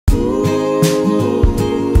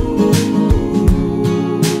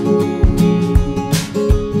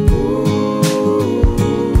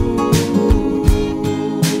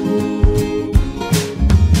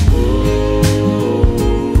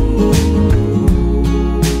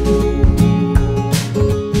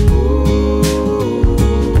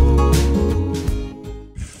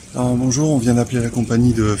vient d'appeler la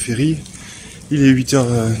compagnie de ferry. Il est 8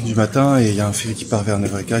 h du matin et il y a un ferry qui part vers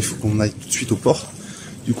 9 h 15. Il faut qu'on aille tout de suite au port.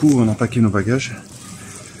 Du coup, on a packé nos bagages.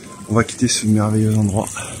 On va quitter ce merveilleux endroit.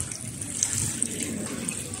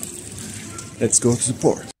 Let's go to the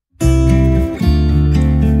port.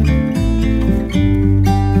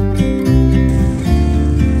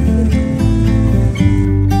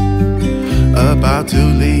 About to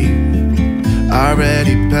leave,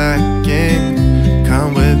 already packing.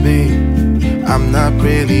 Come with me, I'm not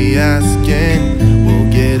really asking. We'll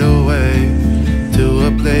get away to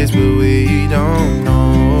a place where we don't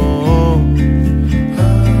know.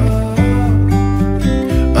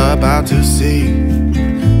 About to see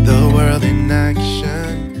the world in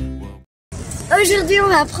action. Aujourd'hui, on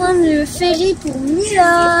va prendre le ferry pour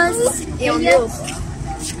Milos. Et on est au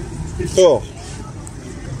Port.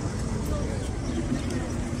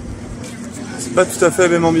 C'est pas tout à fait la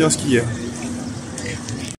même ambiance qu'hier.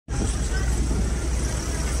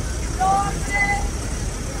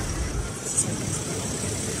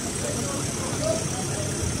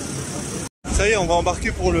 Ça y est, on va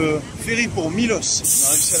embarquer pour le ferry pour Milos. On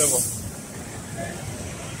a réussi à l'avoir.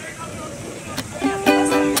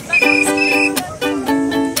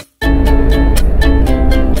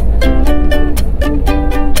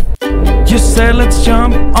 You said let's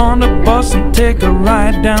jump on the bus and take a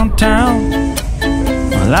ride downtown.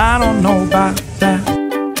 Well, I don't know about that,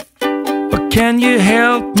 but can you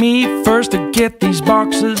help me first to get these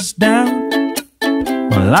boxes down?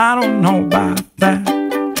 Well, I don't know about that.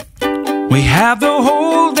 We have the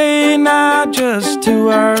whole day now just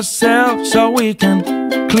to ourselves, so we can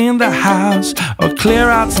clean the house or clear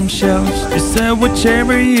out some shelves. You said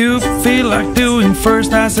whichever you feel like doing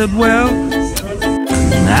first. I said, well,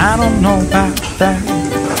 I don't know about that,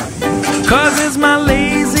 'cause it's my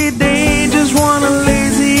lazy day, just wanna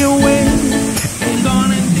lazy away. Ain't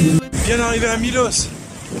gonna do it. Bien arrivé à Milos.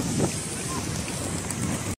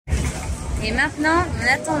 Et maintenant, on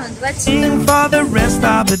attend notre voiture. For the rest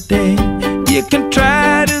of the day, you can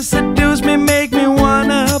try to seduce me, make me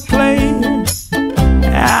wanna play.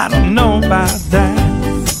 I don't know about that.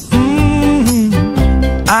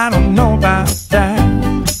 I don't know about that.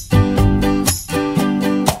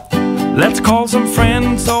 Let's call some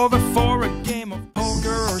friends over for a game of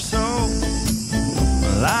poker or so.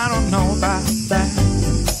 Well, I don't know about that.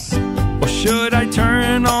 Or should I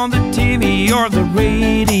turn on the TV or the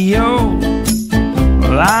radio?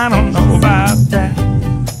 Well, I don't know about that.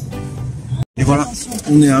 Et voilà,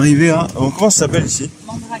 on est arrivé à... comment ça s'appelle ici?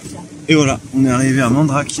 Mandrakia. Et voilà, on est arrivé à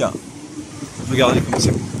Mandrakia. Regardez comme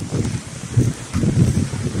c'est beau.